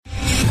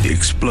the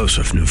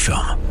explosive new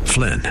film,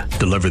 Flynn,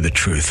 deliver the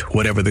truth,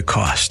 whatever the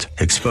cost,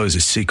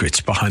 exposes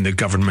secrets behind the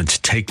government's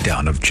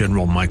takedown of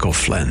General Michael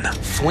Flynn.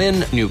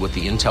 Flynn knew what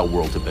the intel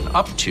world had been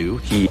up to.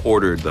 He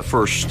ordered the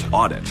first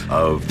audit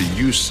of the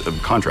use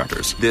of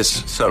contractors.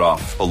 This set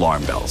off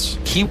alarm bells.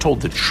 He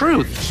told the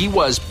truth. He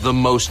was the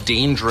most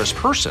dangerous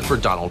person for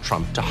Donald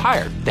Trump to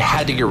hire. They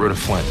had to get rid of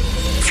Flynn.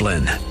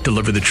 Flynn,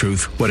 deliver the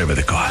truth, whatever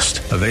the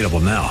cost. Available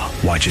now.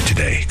 Watch it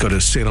today. Go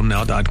to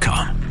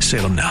salemnow.com.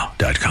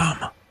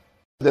 salemnow.com.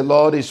 The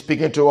Lord is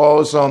speaking to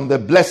us on the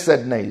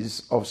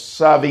blessedness of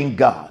serving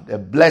God, the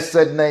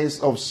blessedness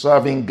of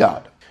serving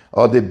God,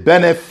 or the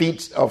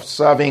benefits of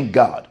serving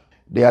God,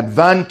 the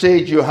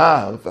advantage you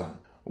have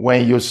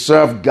when you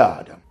serve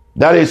God.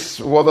 That is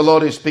what the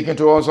Lord is speaking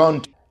to us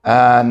on.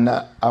 And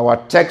our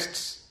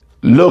texts,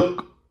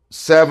 Luke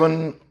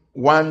 7,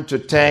 1 to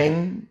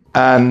 10,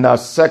 and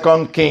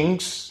 2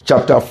 Kings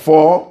chapter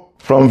 4,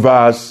 from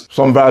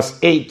verse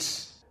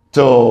 8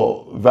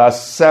 to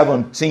verse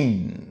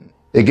 17.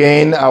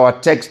 Again, our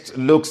text,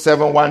 Luke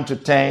 7, 1 to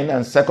 10,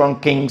 and 2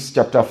 Kings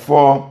chapter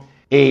 4,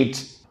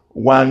 8,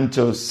 1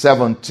 to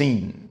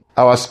 17.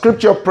 Our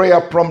scripture prayer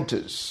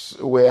prompters,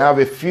 we have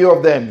a few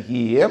of them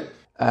here,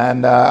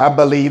 and I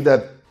believe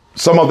that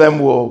some of them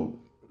will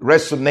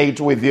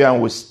resonate with you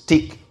and will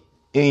stick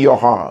in your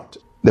heart.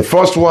 The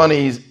first one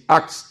is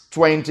Acts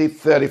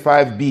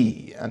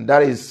 20:35b, and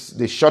that is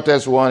the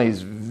shortest one.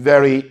 Is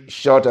very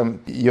short,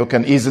 and you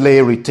can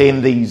easily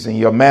retain these in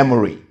your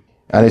memory.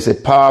 And it's a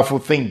powerful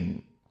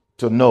thing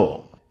to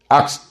know.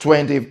 Acts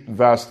 20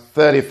 verse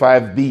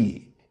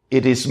 35b.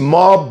 It is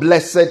more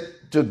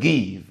blessed to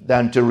give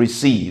than to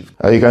receive.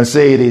 Or you can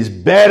say it is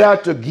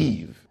better to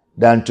give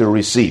than to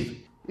receive.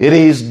 It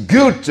is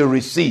good to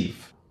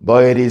receive,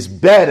 but it is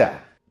better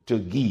to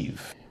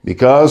give.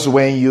 Because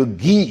when you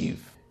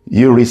give,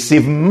 you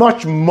receive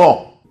much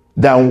more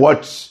than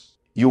what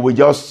you will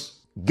just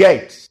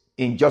get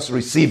in just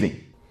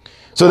receiving.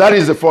 So that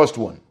is the first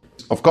one.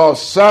 Of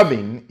course,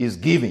 serving is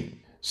giving.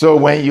 So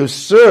when you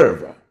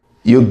serve,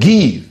 you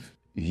give,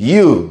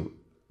 you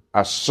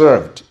are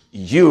served,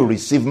 you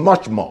receive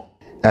much more.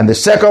 And the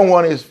second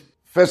one is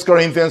 1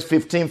 Corinthians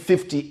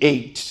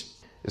 15:58,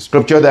 a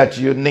scripture that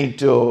you need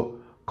to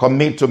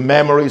commit to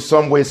memory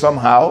some way,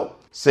 somehow,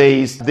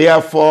 says,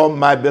 "Therefore,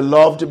 my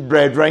beloved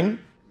brethren,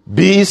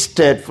 be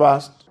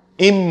steadfast,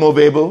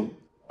 immovable,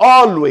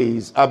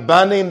 always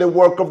abandoning the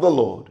work of the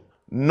Lord,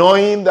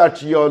 knowing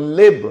that your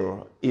labor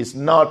is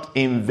not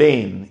in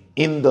vain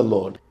in the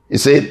Lord." He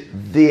said,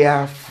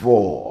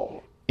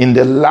 therefore, in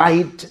the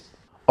light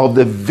of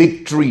the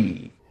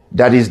victory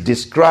that is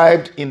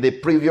described in the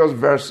previous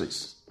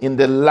verses, in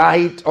the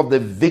light of the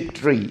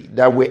victory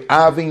that we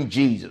have in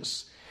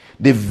Jesus,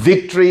 the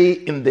victory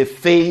in the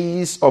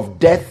face of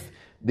death,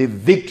 the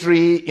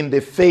victory in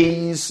the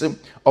face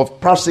of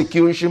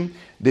persecution,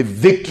 the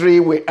victory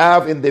we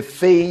have in the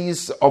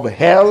face of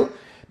hell,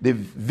 the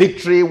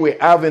victory we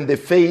have in the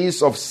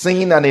face of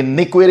sin and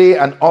iniquity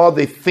and all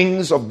the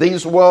things of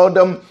this world,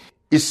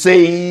 it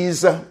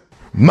says,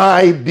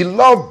 "My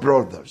beloved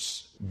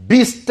brothers,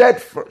 be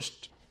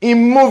steadfast,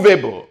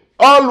 immovable,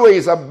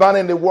 always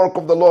abandoning the work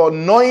of the Lord,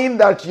 knowing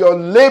that your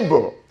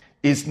labor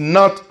is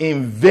not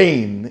in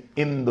vain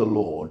in the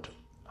Lord."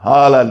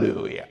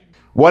 Hallelujah.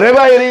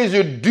 Whatever it is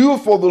you do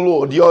for the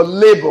Lord, your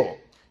labor,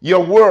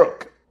 your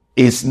work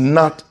is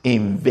not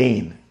in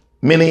vain.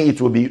 Meaning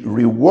it will be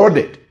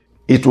rewarded.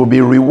 It will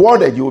be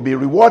rewarded. You will be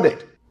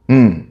rewarded.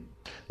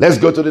 Let's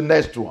go to the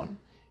next one.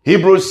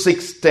 Hebrews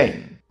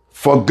 6:10.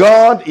 "For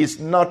God is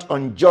not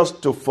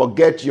unjust to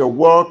forget your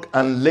work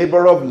and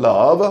labor of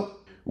love,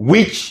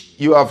 which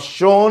you have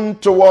shown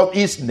toward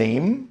his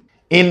name,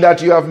 in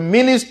that you have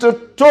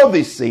ministered to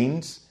the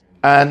saints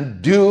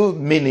and do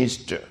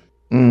minister."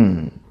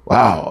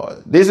 Wow.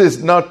 This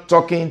is not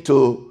talking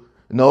to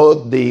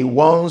the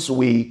ones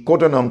we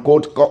quote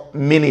unquote call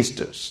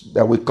ministers,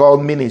 that we call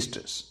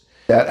ministers,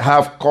 that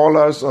have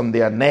collars on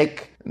their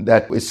neck,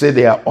 that we say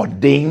they are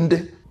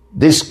ordained.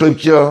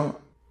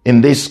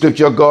 In this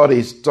scripture, God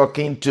is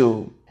talking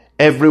to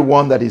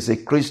everyone that is a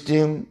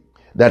Christian,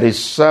 that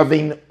is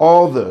serving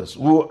others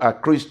who are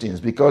Christians,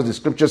 because the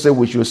scripture says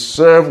we should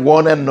serve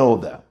one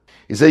another.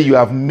 He said you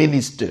have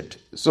ministered.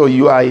 So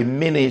you are a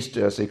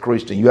minister as a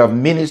Christian. You have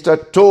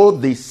ministered to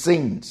the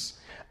saints,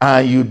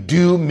 and you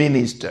do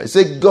minister. He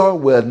said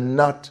God will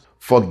not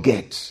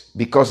forget,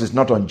 because it's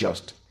not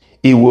unjust.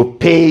 He will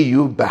pay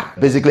you back.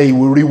 Basically, he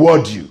will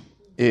reward you.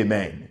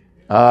 Amen.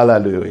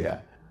 Hallelujah.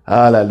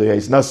 Hallelujah.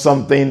 It's not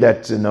something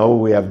that,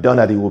 we have done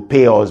that he will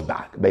pay us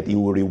back, but he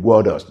will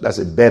reward us. That's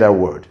a better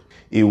word.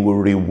 He will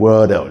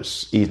reward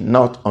us. He's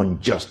not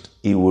unjust.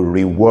 He will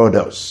reward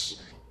us.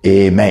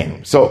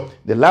 Amen. So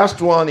the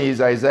last one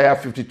is Isaiah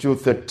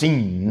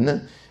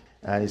 52:13.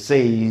 And it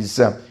says,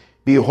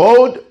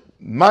 "Behold,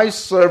 my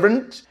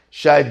servant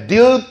shall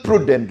deal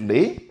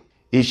prudently.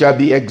 He shall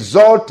be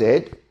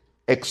exalted,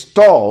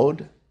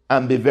 extolled,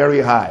 and be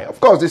very high." Of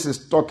course, this is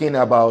talking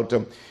about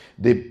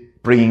the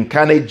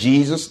pre-incarnate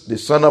Jesus, the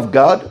Son of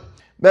God.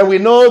 But we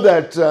know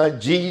that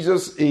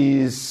Jesus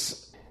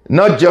is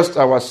not just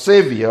our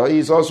Savior, He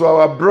is also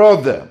our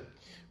brother.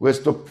 We're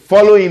to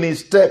follow in His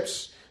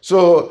steps.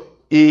 So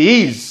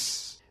He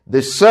is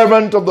the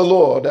servant of the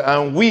Lord,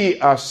 and we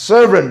are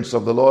servants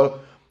of the Lord.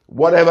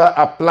 Whatever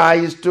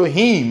applies to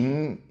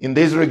Him in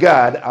this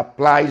regard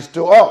applies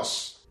to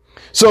us.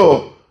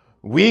 So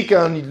we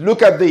can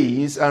look at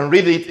these and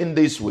read it in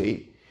this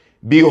way.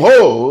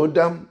 Behold,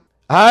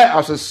 I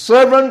as a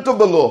servant of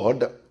the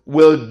Lord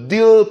will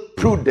deal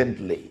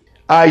prudently.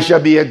 I shall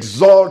be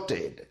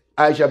exalted.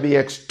 I shall be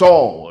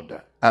extolled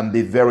and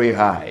be very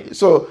high.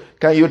 So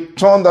can you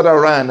turn that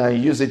around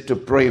and use it to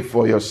pray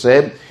for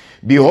yourself?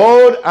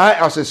 Behold, I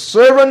as a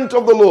servant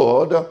of the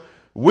Lord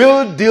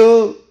will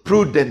deal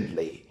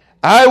prudently.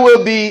 I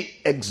will be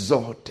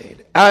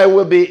exalted. I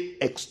will be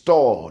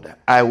extolled.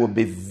 I will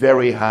be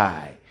very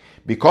high.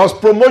 Because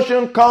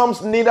promotion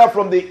comes neither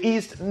from the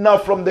east nor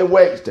from the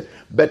west,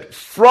 but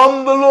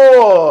from the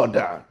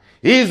Lord.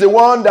 He is the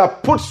one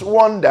that puts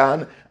one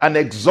down and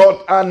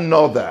exalts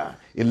another.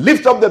 He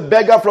lifts up the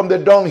beggar from the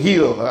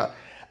dunghill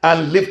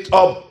and lifts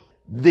up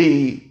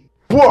the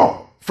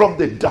poor from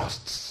the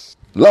dust.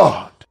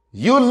 Lord,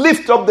 you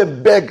lift up the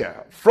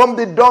beggar from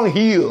the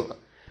dunghill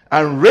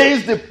and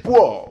raise the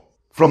poor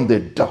from the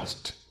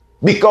dust.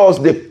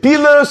 Because the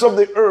pillars of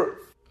the earth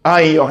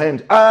are in your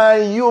hands,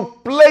 and you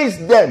place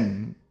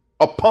them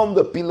upon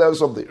the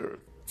pillars of the earth.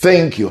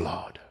 Thank you,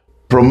 Lord.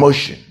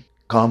 Promotion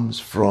comes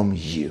from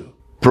you.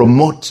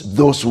 Promote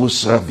those who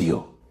serve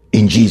you.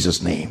 In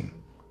Jesus' name,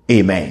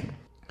 amen.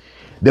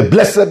 The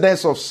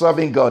blessedness of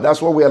serving God,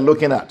 that's what we are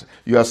looking at.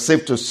 You are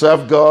saved to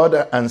serve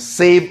God and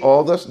save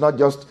others, not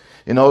just,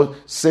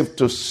 saved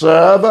to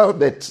serve.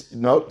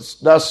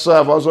 That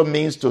serve also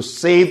means to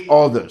save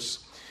others.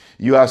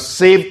 You are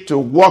saved to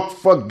work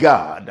for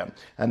God.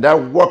 And that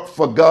work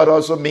for God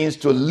also means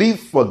to live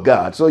for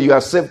God. So you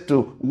are saved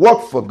to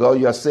work for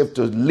God. You are saved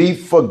to live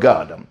for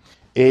God.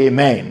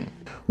 Amen.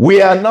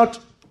 We are not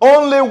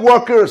only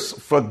workers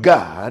for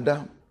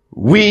God,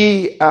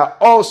 we are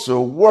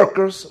also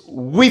workers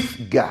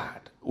with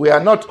God. We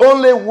are not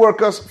only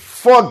workers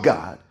for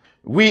God,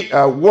 we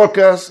are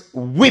workers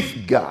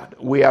with God.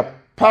 We are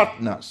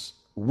partners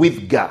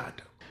with God.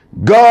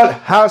 God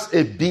has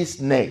a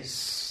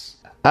business,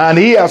 and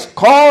He has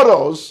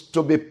called us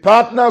to be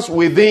partners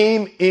with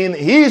Him in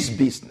His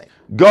business.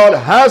 God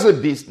has a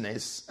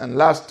business, and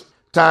last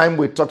time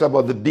we talked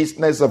about the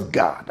business of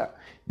God.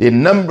 The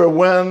number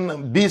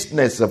one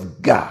business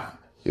of God.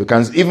 You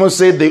can even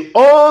say the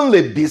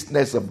only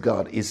business of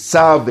God is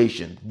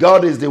salvation.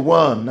 God is the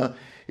one.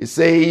 He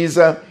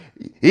says,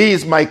 He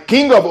is my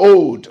King of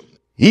old.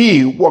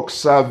 He works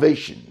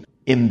salvation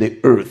in the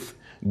earth.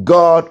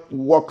 God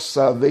works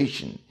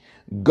salvation.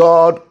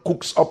 God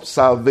cooks up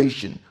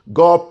salvation.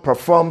 God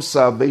performs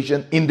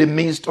salvation in the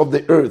midst of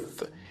the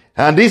earth.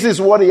 And this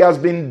is what He has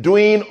been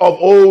doing of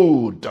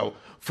old.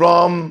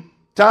 From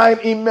time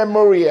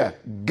immemorial,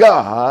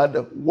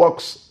 God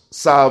works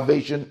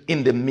salvation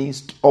in the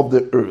midst of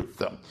the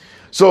earth.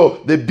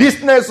 So the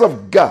business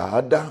of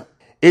God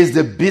is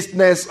the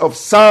business of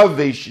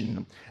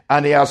salvation,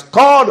 and He has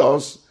called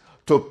us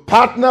to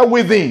partner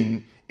with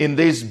Him in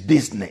this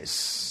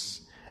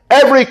business.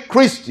 Every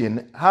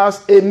Christian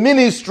has a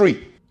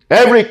ministry.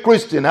 Every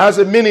Christian has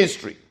a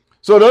ministry.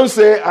 So don't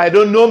say, I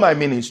don't know my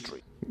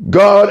ministry.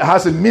 God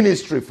has a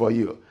ministry for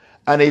you,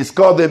 and it's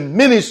called the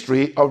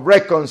ministry of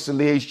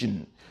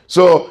reconciliation.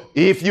 So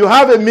if you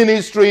have a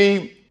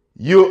ministry,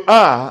 you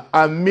are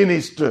a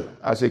minister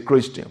as a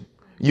Christian.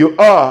 You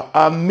are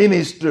a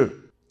minister.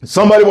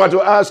 Somebody want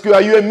to ask you,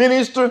 are you a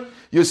minister?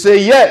 You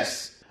say,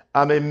 yes,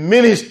 I'm a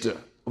minister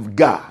of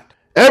God.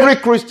 Every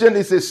Christian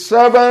is a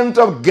servant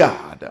of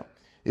God.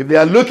 If they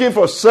are looking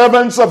for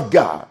servants of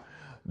God,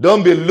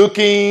 don't be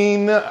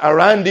looking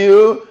around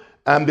you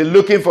and be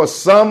looking for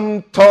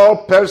some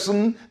tall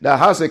person that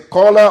has a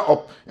collar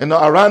up,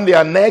 around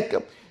their neck.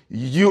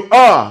 You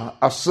are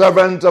a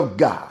servant of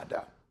God.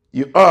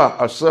 You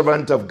are a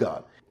servant of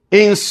God.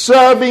 In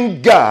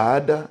serving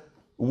God,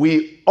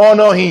 we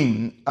honor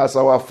Him as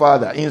our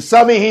Father. In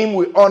serving Him,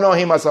 we honor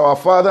Him as our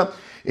Father.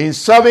 In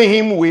serving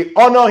Him, we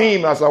honor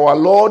Him as our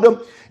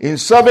Lord. In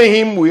serving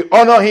Him, we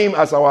honor Him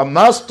as our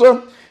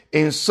Master.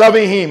 In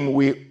serving Him,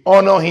 we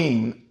honor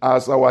Him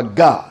as our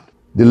God.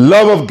 The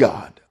love of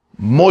God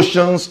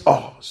motions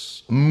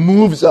us,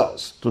 moves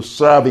us to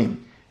serve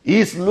Him.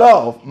 His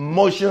love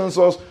motions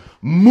us,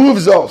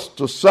 moves us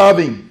to serve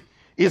Him.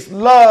 His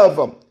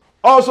love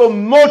also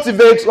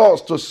motivates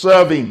us to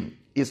serve Him.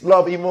 His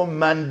love even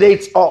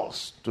mandates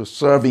us to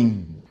serve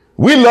Him.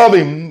 We love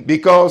Him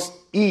because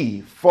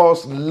He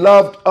first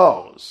loved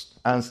us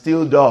and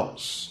still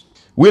does.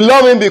 We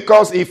love Him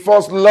because He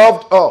first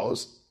loved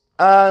us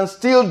and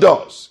still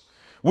does.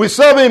 We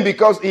serve Him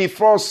because He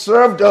first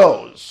served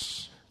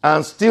us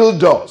and still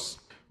does.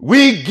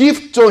 We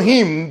give to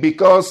Him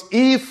because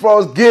He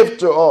first gave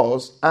to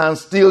us and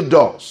still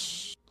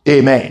does.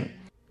 Amen.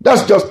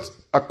 That's just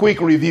a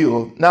quick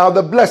review. Now,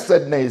 the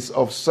blessedness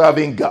of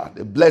serving God.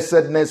 The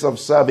blessedness of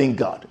serving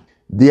God.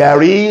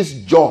 There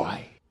is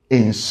joy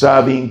in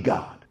serving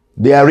God.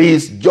 There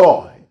is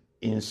joy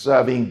in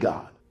serving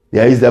God.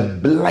 There is a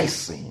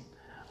blessing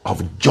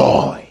of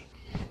joy.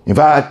 In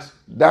fact,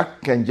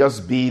 that can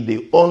just be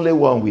the only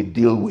one we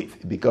deal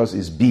with because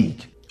it's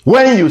big.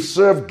 When you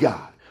serve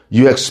God,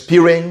 you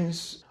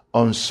experience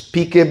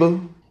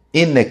unspeakable,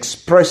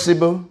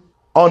 inexpressible,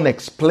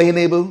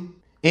 unexplainable,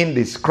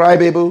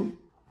 indescribable,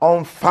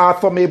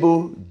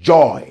 unfathomable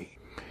joy.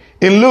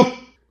 In Luke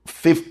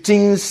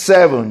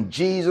 15:7,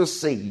 Jesus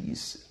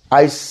says,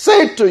 I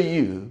say to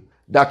you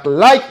that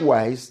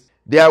likewise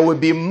there will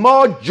be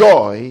more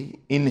joy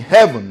in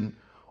heaven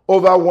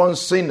over one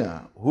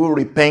sinner who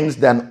repents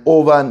than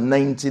over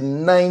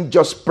 99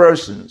 just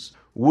persons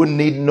who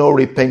need no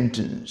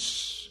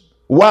repentance.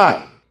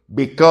 Why?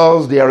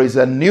 Because there is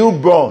a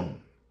newborn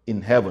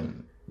in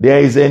heaven. There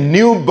is a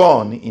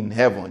newborn in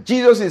heaven.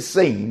 Jesus is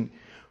saying,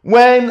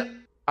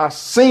 when a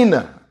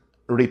sinner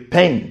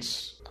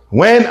repents,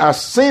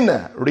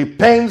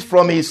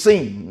 from his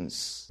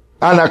sins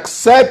and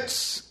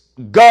accepts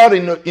God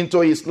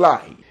into his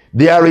life,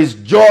 there is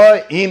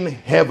joy in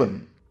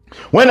heaven.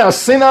 When a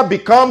sinner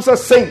becomes a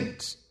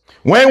saint,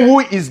 when who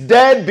is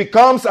dead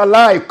becomes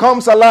alive,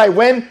 comes alive,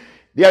 when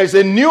there is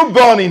a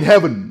newborn in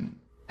heaven,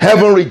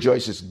 heaven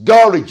rejoices,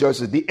 God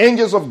rejoices, the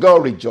angels of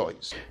God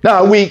rejoice.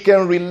 Now we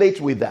can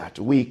relate with that.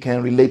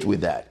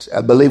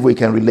 I believe we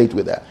can relate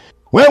with that.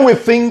 When we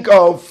think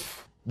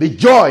of the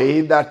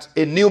joy that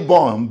a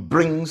newborn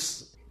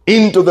brings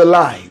into the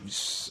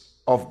lives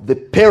of the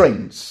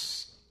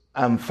parents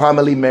and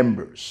family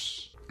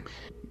members,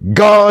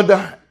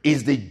 God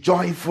is the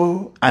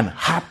joyful and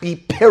happy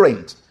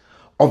parent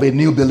of a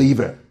new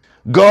believer.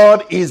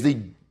 God is the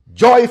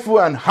joyful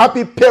and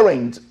happy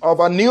parent of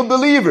a new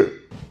believer.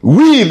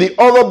 We, the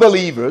other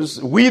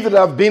believers, we that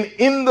have been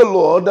in the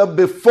Lord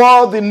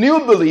before the new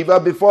believer,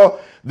 before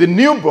the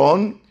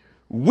newborn,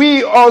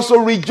 we also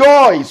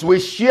rejoice. We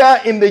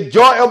share in the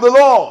joy of the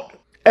Lord,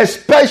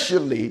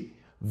 especially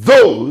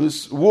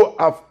those who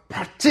have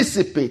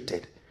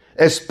participated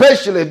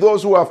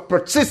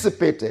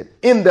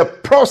in the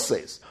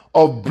process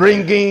of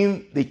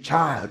bringing the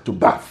child to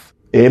birth.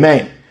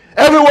 Amen.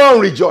 Everyone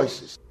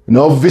rejoices.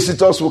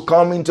 Visitors will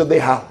come into the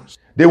house.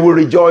 They will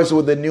rejoice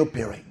with the new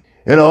parent.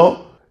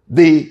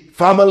 The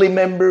family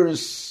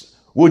members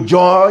will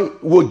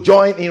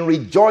join in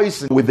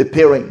rejoicing with the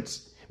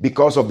parents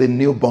because of the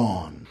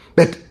newborn.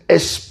 But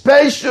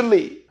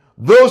especially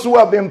those who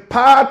have been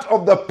part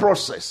of the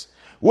process,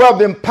 who have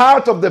been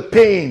part of the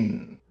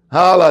pain.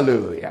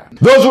 Hallelujah.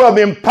 Those who have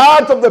been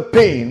part of the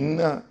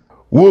pain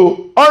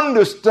will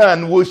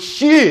understand, will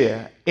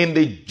share in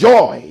the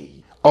joy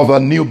of a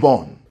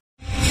newborn.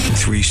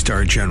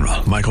 3-star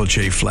General Michael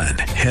J. Flynn,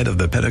 head of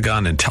the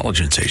Pentagon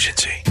Intelligence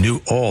Agency,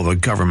 knew all the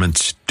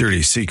government's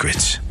dirty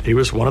secrets. He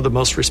was one of the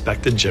most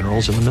respected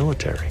generals in the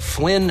military.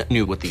 Flynn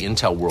knew what the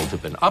intel world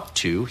had been up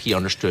to. He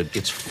understood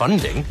its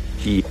funding.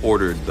 He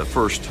ordered the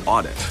first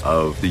audit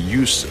of the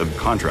use of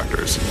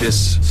contractors.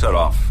 This set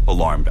off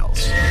alarm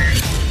bells.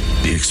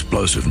 The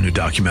explosive new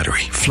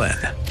documentary, Flynn,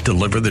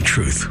 Deliver the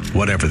Truth,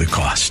 Whatever the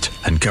Cost,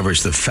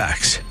 uncovers the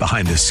facts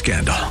behind this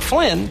scandal.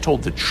 Flynn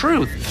told the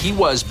truth. He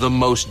was the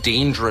most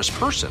dangerous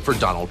person for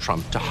Donald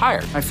Trump to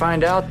hire. I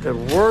find out the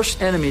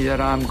worst enemy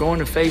that I'm going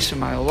to face in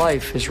my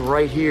life is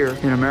right here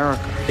in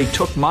America. They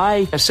took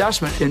my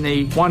assessment and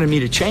they wanted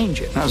me to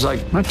change it. And I was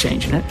like, I'm not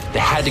changing it. They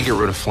had to get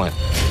rid of Flynn.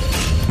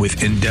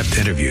 With in-depth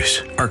interviews,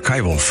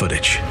 archival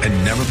footage,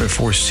 and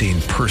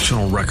never-before-seen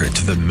personal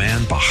records of the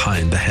man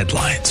behind the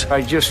headlines.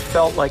 I just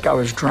felt like I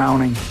was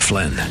drowning.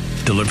 Flynn,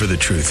 Deliver the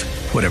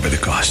Truth, Whatever the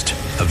Cost.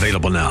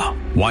 Available now.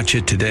 Watch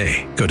it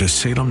today. Go to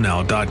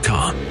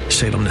salemnow.com.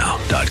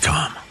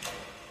 salemnow.com.